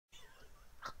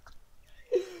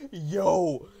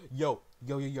Yo.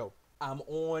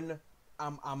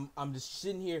 I'm just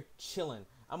sitting here chilling.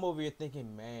 I'm over here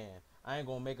thinking, man, I ain't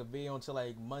gonna make a video until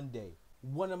like Monday.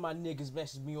 One of my niggas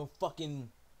messaged me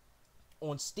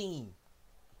on Steam.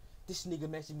 This nigga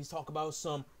messaged me talk about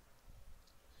some.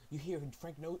 You hear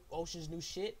Frank Ocean's new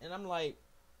shit? And I'm like,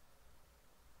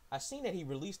 I seen that he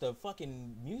released a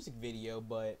fucking music video,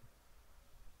 but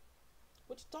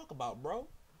what you talk about, bro?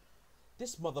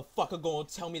 This motherfucker gonna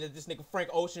tell me that this nigga Frank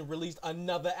Ocean released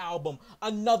another album,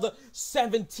 another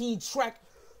 17 track.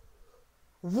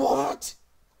 What?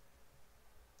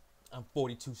 I'm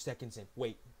 42 seconds in.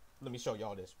 Wait, let me show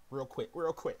y'all this real quick.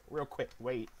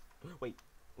 Wait,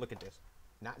 look at this.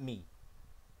 Not me.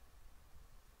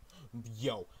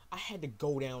 Yo, I had to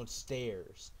go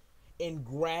downstairs and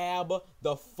grab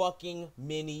the fucking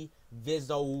mini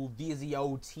Vizio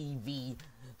TV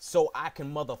so I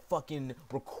can motherfucking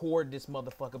record this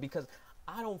motherfucker, because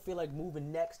I don't feel like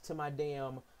moving next to the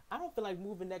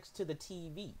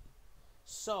TV.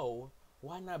 So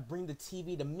why not bring the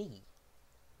TV to me?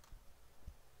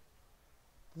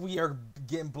 We are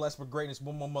getting blessed with greatness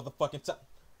one more motherfucking time.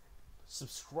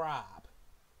 Subscribe.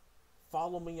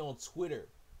 Follow me on Twitter.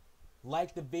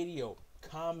 Like the video.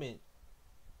 Comment.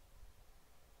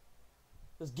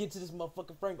 Let's get to this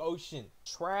motherfucking Frank Ocean.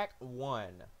 Track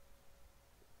 1.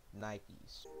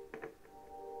 Nikes.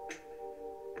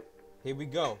 Here we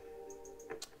go.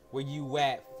 Where you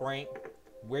at, Frank?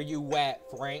 Where you at,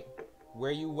 Frank?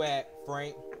 Where you at,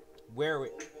 Frank? Where?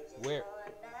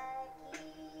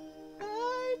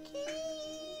 Nike.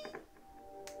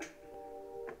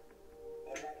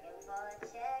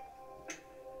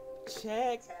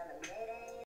 Check.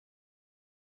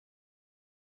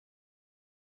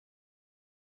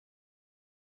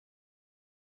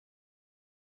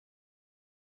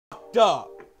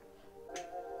 Up.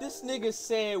 This nigga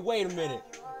said, wait a minute.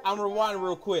 I'm rewinding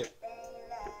real quick.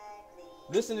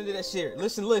 Listen to that shit.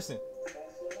 Listen.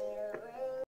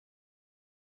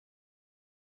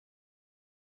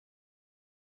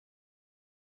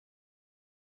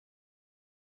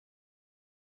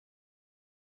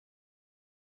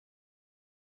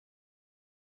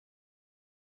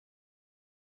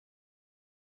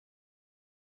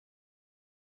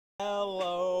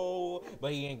 Hello.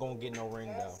 But he ain't gonna get no ring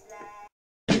though.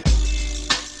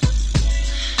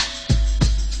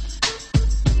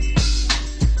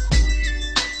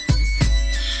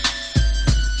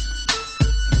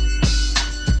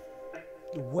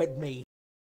 What made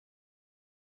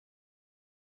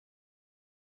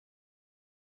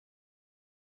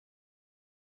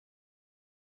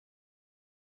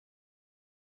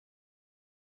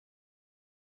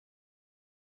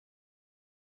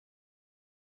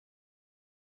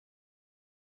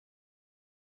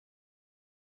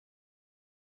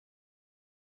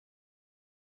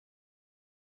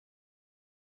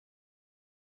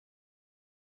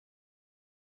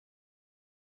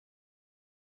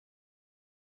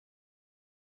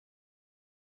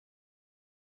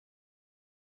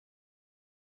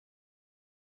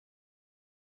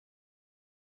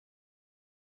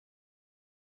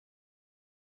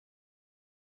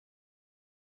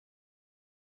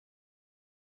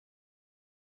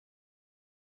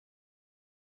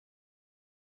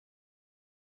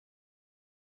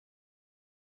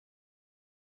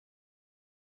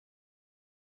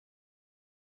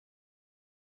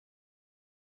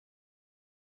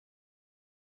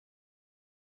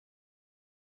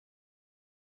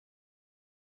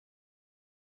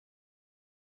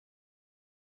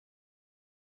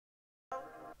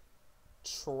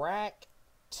Track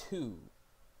 2.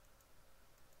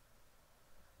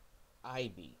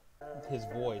 Ivy. His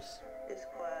voice.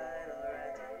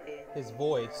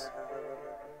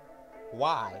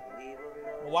 Why?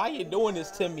 Why are you doing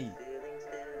this to me?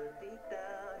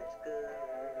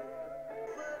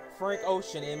 Frank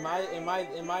Ocean, am I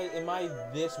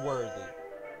this worthy?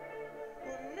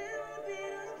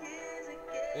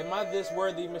 Am I this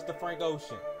worthy, Mr. Frank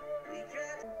Ocean?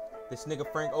 This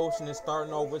nigga Frank Ocean is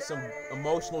starting off with some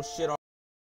emotional shit on.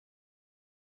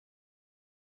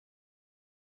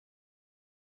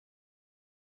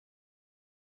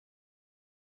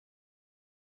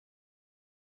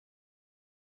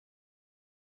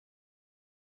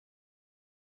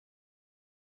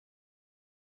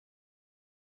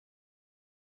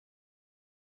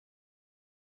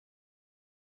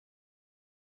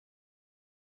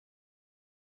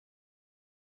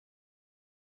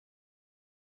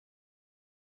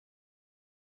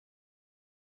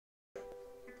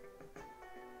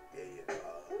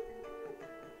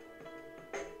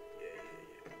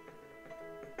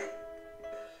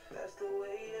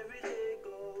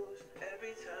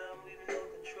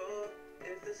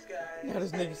 Now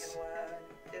this nigga's.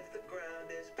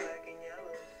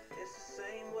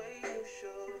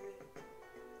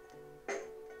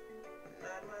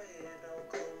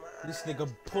 This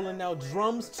nigga pulling out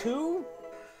drums too?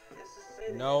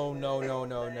 No.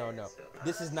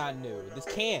 This is not new. This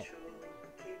can't.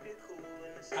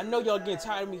 I know y'all getting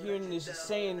tired of me hearing this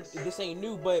saying this ain't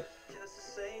new, but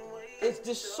it's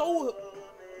just so.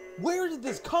 Where did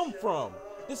this come from?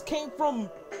 This came from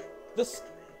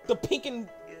the pink and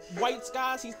white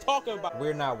skies he's talking about.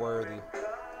 We're not worthy.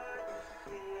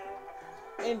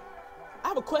 And I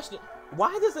have a question.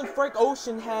 Why doesn't Frank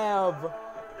Ocean have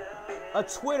a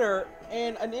Twitter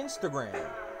and an Instagram?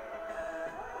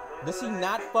 Does he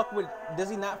not fuck with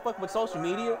social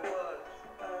media?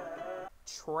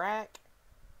 Track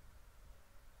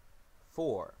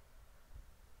 4.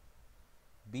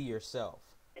 Be yourself.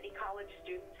 Many college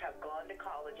students have gone to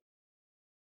college.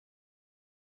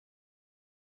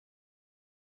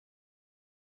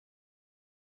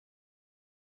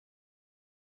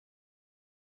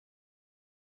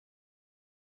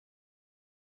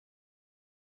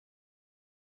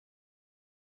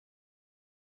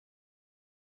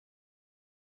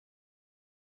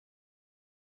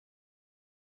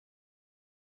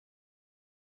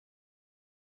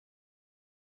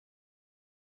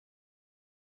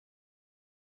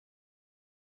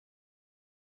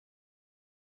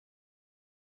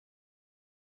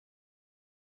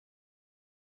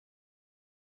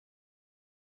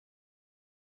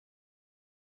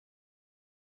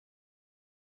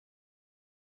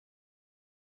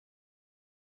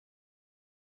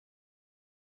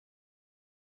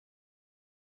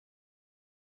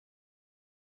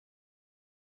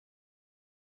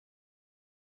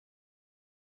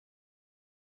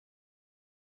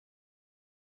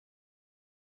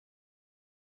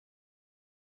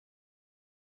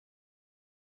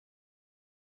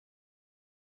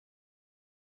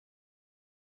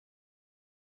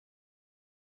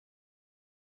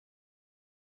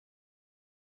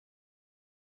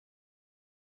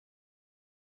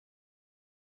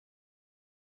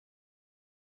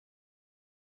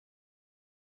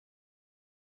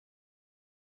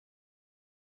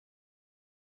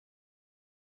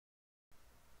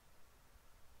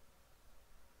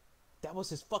 That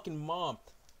was his fucking mom.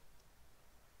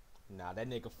 Nah, that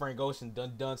nigga Frank Ocean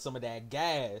done some of that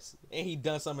gas. And he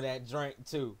done some of that drink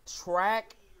too.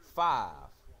 Track 5.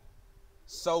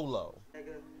 Solo.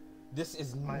 This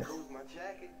is might lose my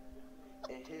jacket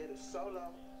and hit a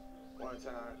solo one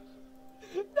time.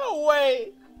 No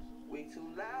way. We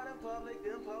too loud in public,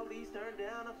 them police turned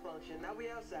down a function. Now we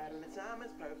outside and the time is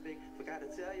perfect. Forgot to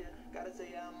tell you, gotta tell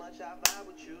you how much I vibe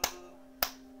with you.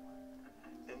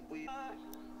 And we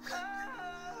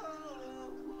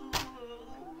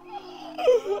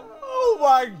Oh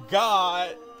my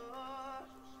god.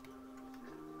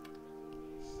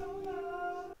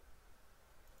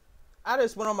 I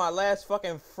just went on my last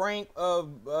fucking Frank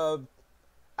album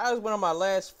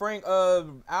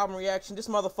reaction. This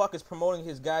motherfucker's promoting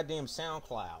his goddamn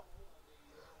SoundCloud.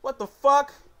 What the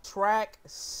fuck? Track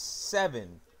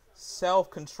 7.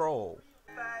 Self-control.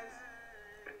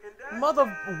 Mother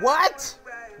what?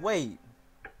 Wait.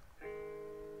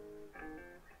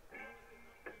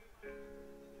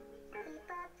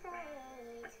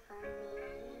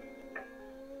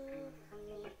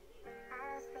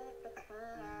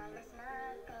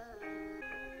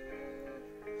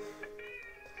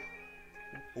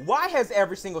 Why has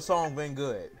every single song been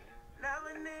good?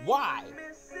 Why?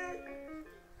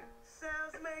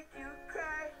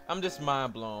 I'm just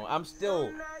mind blown. I'm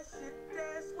still.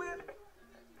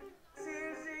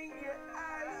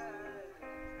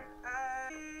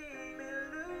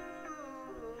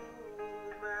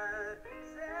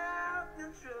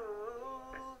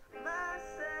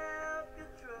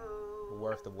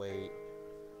 Worth the wait.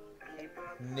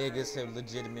 Niggas have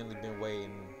legitimately been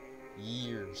waiting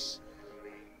years.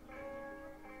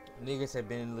 Niggas have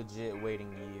been legit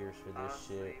waiting years for this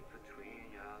shit.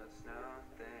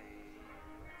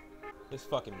 This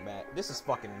fucking mad. This is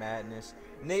fucking madness.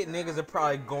 Niggas are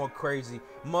probably going crazy.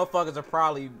 Motherfuckers are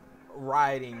probably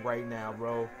rioting right now,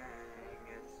 bro.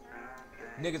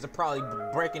 Niggas are probably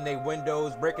breaking their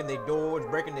windows, breaking their doors,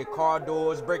 breaking their car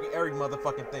doors, breaking every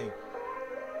motherfucking thing.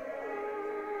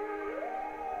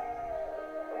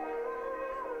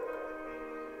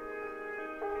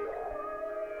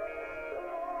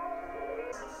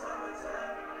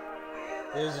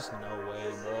 There's just no way,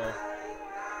 bro.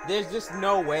 There's just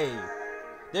no way.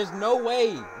 There's no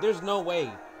way. There's no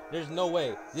way. There's no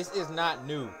way. This is not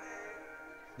new.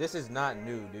 This is not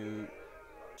new, dude.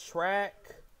 Track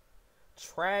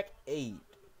 8.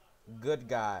 Good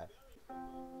guy.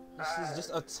 This is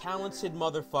just a talented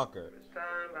motherfucker.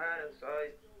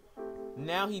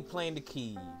 Now he playing the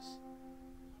keys.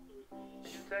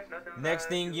 Next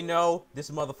thing you know,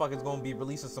 this motherfucker's gonna be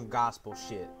releasing some gospel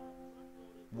shit.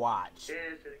 Watch.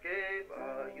 Here's the game,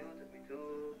 you took me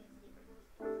to.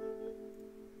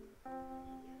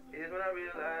 Here's when I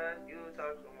realized you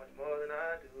talk so much more than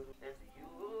I do. And to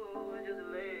you, it's just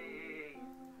a late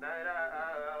night out.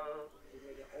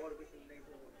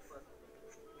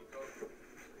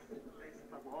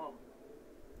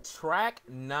 Track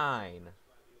 9,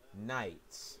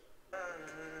 Nights.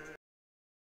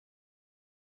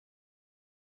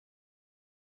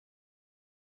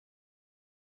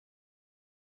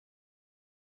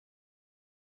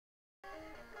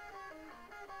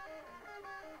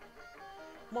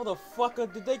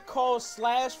 Motherfucker, did they call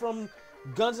Slash from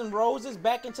Guns N' Roses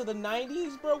back into the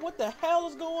 90s, bro? What the hell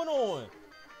is going on?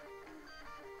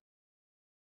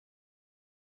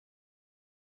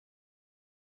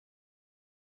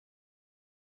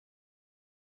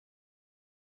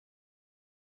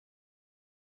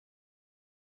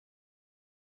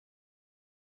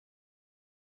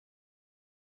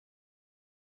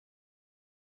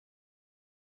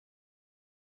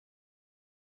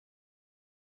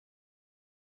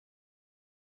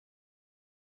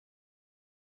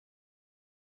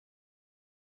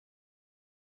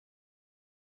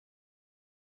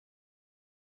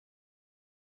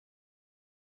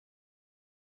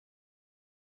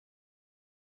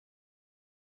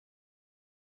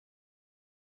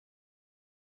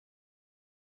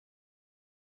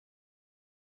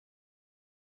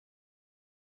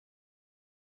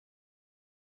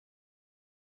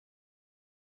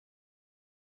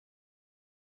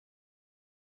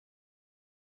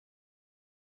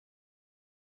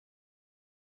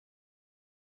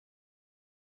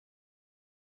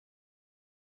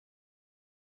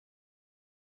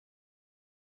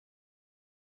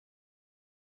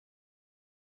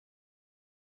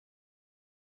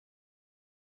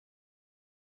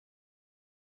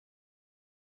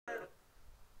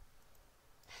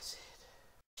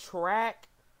 Track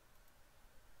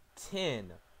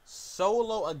 10,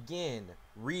 Solo Again,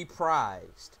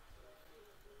 reprised.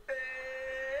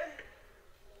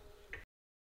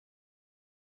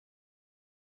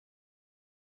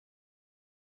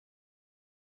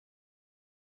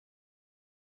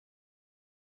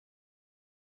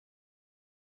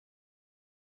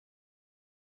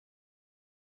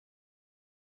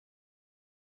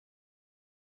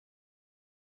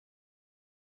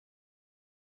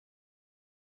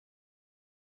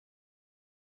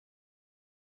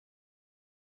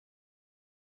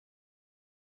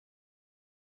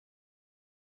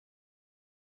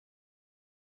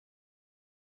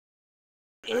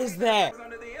 Is that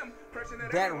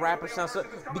rapper sounds so,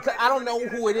 because I don't know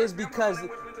who it is because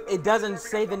it doesn't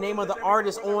say the name of the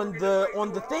artist on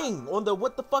the thing, on the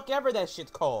what the fuck ever that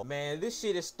shit's called. Man, this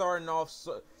shit is starting off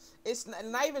so, it's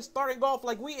not even starting off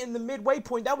like we in the midway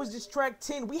point. That was just track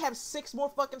 10. We have 6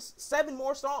 more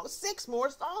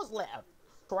songs left.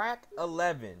 Track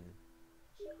 11,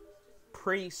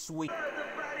 Pretty Sweet.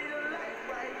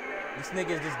 This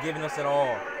nigga is just giving us it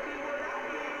all.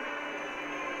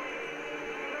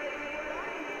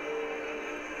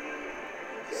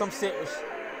 Some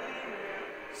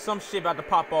shit about to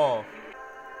pop off.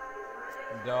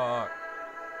 Dog.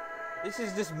 This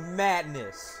is just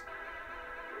madness.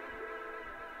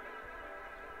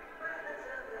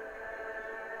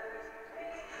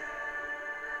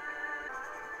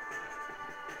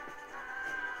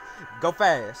 Go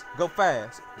fast. Go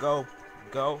fast. Go.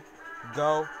 Go.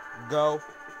 Go. Go.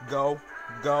 Go.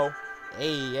 Go.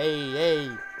 Hey, hey,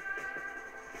 hey.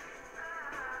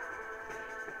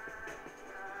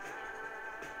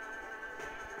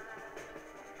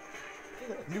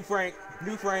 New Frank,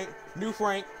 New Frank, New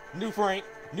Frank, New Frank,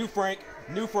 New Frank,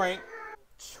 New Frank.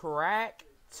 Track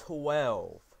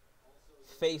 12,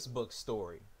 Facebook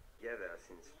story. Together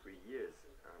since 3 years,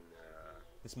 and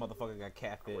this motherfucker got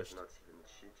I was catfished. not even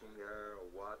cheating her or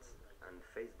what, and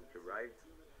Facebook arrived,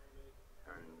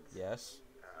 and Yes.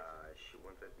 she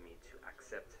wanted me to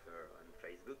accept her on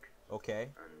Facebook,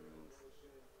 Okay. and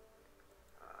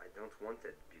I don't want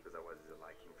it because I was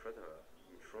like in front of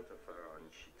her,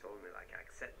 and she told me like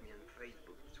accept me on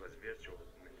Facebook. It was virtual,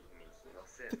 it means no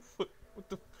sense. What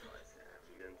the? So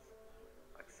I didn't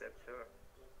accept her.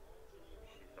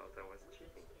 She thought I was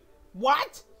cheating.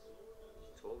 What?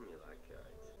 She told me like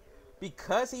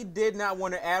Because he did not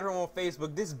want to add her on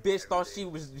Facebook, this bitch thought he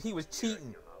was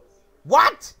cheating. your house.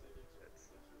 What? It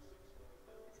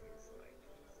means like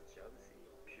it's jealousy,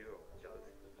 pure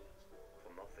jealousy,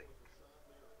 for nothing.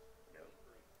 You know,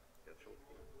 virtual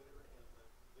thing.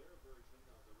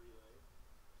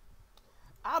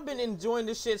 I've been enjoying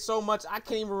this shit so much, I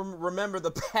can't even remember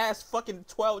the past fucking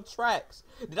 12 tracks.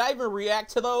 Did I even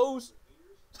react to those?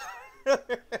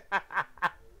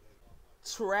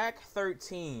 Track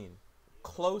 13,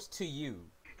 Close to You.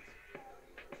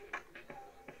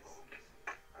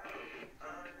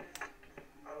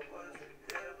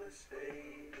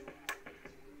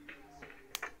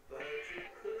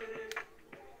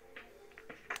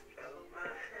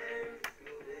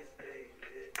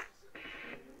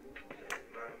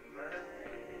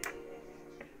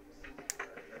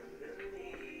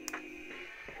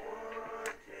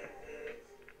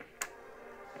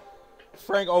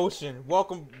 Frank Ocean,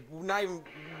 welcome. Not even,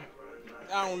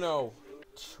 I don't know.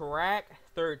 Track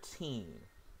 13,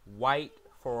 White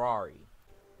Ferrari.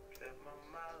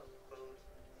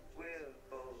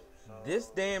 This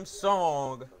damn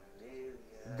song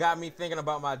got me thinking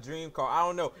about my dream car. I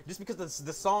don't know, just because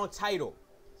the song title.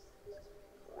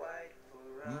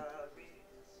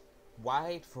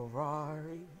 White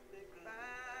Ferrari.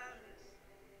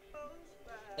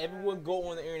 Everyone go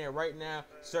on the internet right now,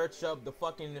 search up the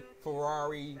fucking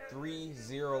Ferrari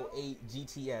 308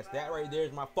 GTS. That right there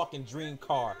is my fucking dream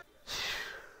car.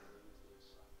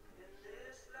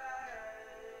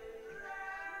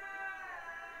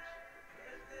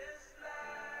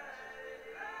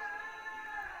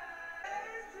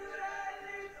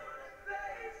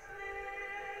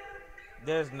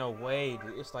 There's no way,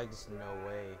 dude. It's like, there's no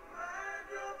way.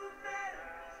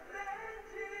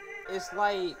 It's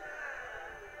like,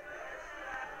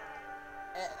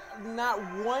 not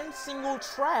one single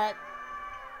track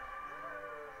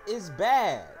is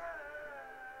bad.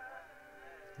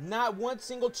 Not one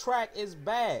single track is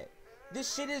bad.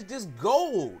 This shit is just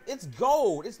gold. It's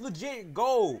gold. It's legit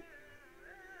gold.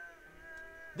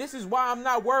 This is why I'm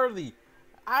not worthy.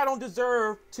 I don't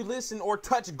deserve to listen or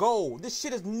touch gold. This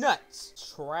shit is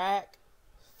nuts. Track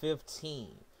 15.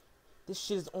 This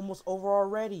shit is almost over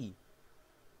already.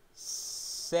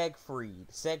 Segfried,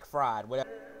 whatever.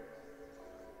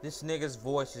 This nigga's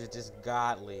voice is just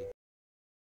godly.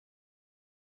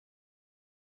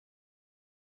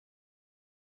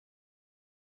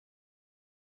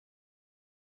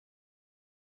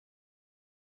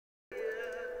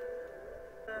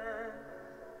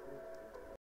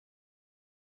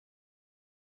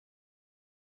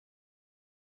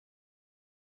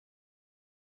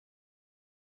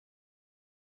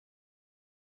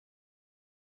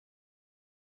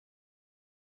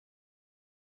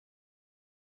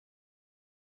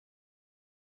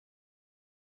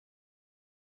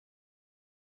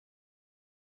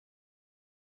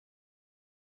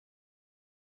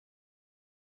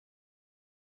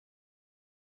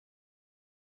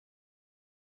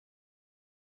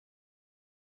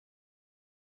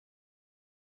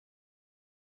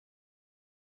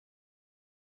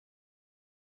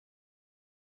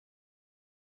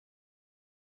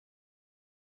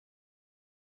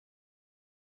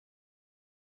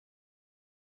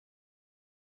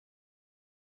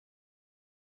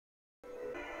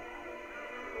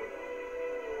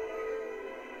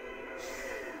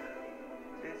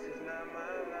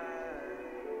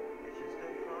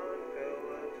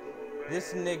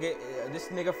 This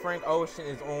nigga Frank Ocean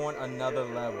is on another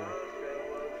level.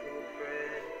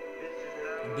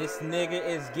 This nigga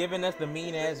is giving us the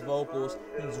mean ass vocals.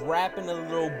 He's rapping a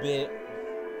little bit,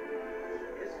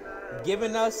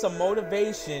 giving us some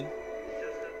motivation,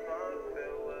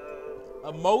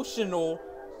 emotional.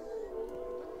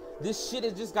 This shit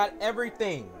has just got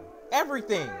everything.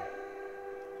 Everything.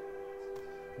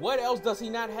 What else does he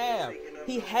not have?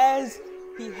 He has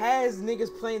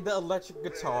niggas playing the electric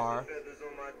guitar.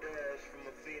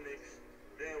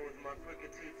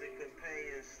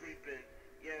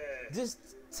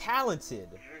 Just talented.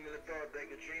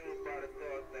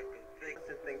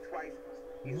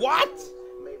 What?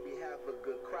 Maybe have a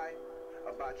good cry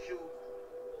about you.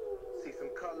 See some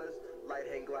colors, light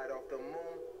hang glide off the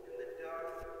moon.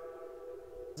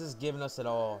 Just giving us it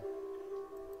all.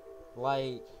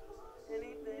 Like,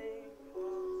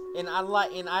 and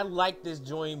I like this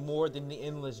joint more than the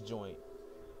Endless joint.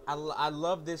 I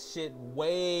love this shit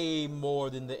way more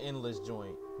than the Endless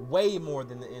joint. Way more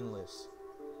than the Endless.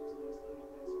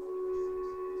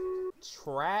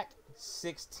 Track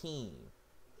 16,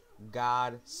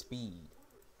 Godspeed.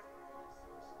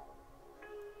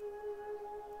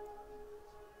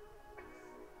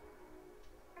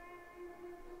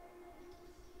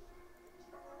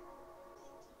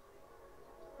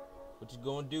 What you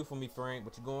gonna do for me, Frank?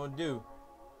 What you gonna do?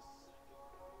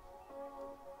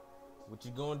 What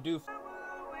you gonna do?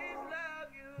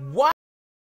 What?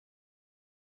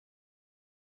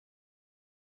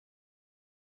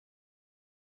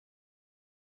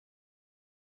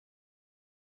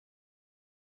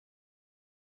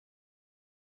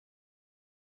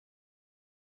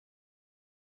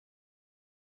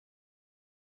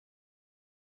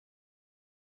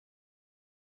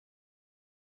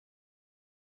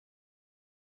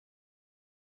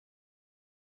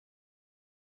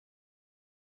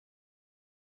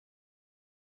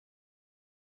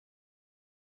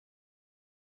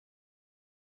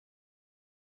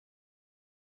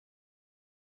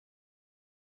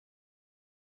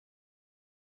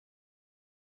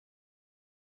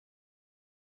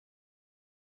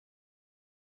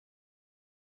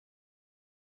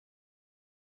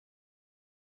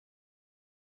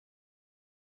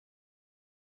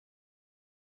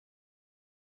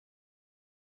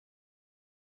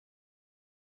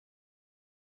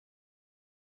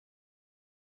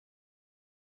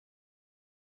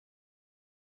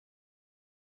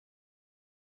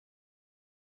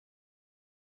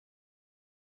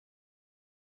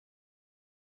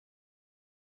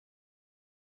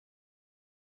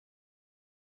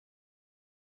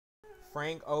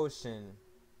 Frank Ocean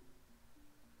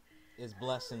is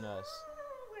blessing us.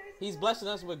 He's blessing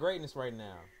us with greatness right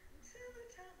now.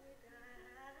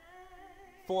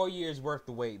 4 years worth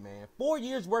of wait, man. 4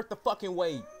 years worth of fucking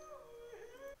wait.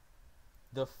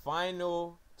 The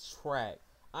final track.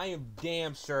 I am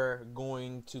damn sure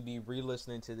going to be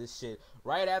re-listening to this shit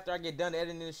right after I get done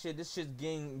editing this shit. This shit's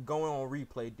going on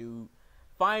replay, dude.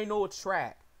 Final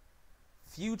track.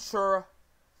 Futura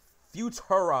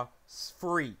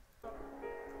Free.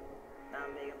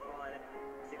 I'm making 400,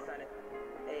 600,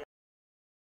 800.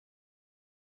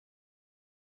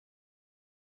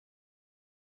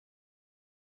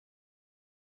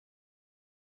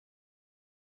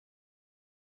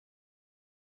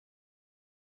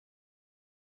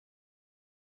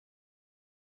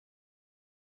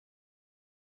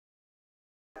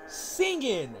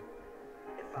 Singing,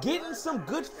 getting some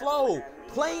good flow,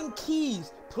 playing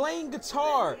keys, playing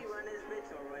guitar,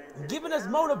 giving us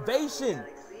motivation.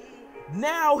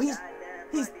 Now he's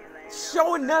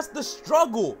showing us the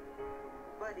struggle.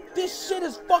 This shit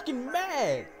is fucking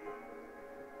mad.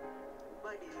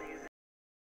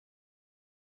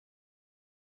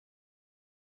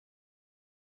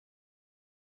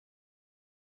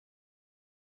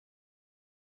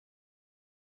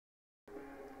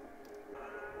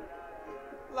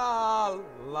 La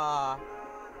la.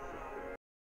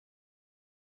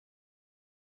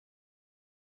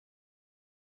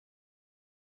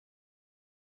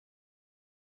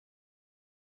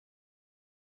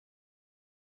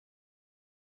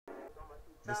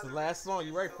 This is the last song.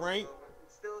 You right, Frank?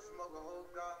 Still smoke a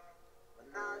hookah,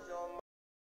 menage on my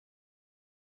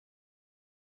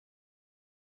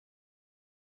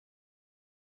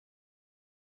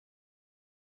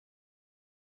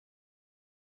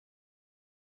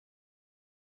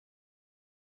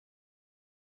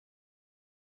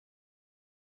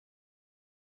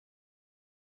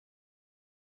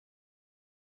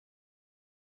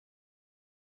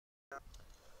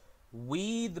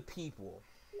We the people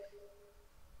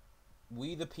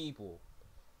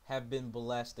have been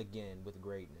blessed again with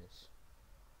greatness.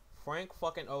 Frank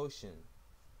fucking Ocean,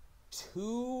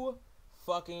 2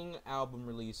 fucking album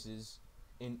releases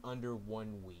in under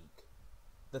 1 week.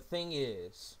 The thing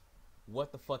is,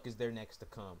 what the fuck is there next to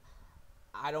come?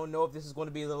 I don't know if this is going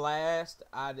to be the last.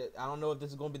 I don't know if this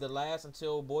is going to be the last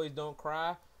until Boys Don't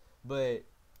Cry. But,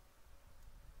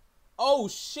 oh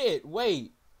shit,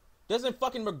 wait. Doesn't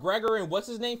fucking McGregor and what's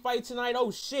his name fight tonight?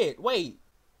 Oh shit, wait.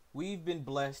 We've been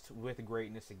blessed with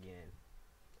greatness again.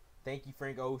 Thank you,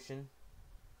 Frank Ocean.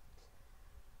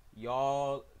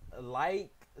 Y'all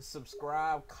like,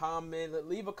 subscribe, comment,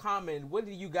 leave a comment. What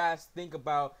do you guys think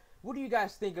about? What do you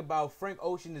guys think about Frank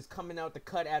Ocean is coming out the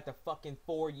cut after fucking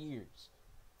 4 years?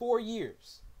 4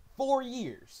 years. 4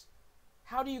 years.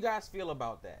 How do you guys feel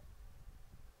about that?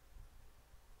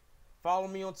 Follow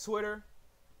me on Twitter.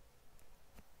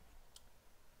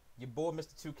 Your boy,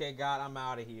 Mr. 2K God. I'm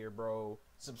out of here, bro.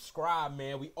 Subscribe,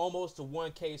 man. We almost to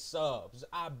 1K subs.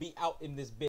 I'll be out in this bitch.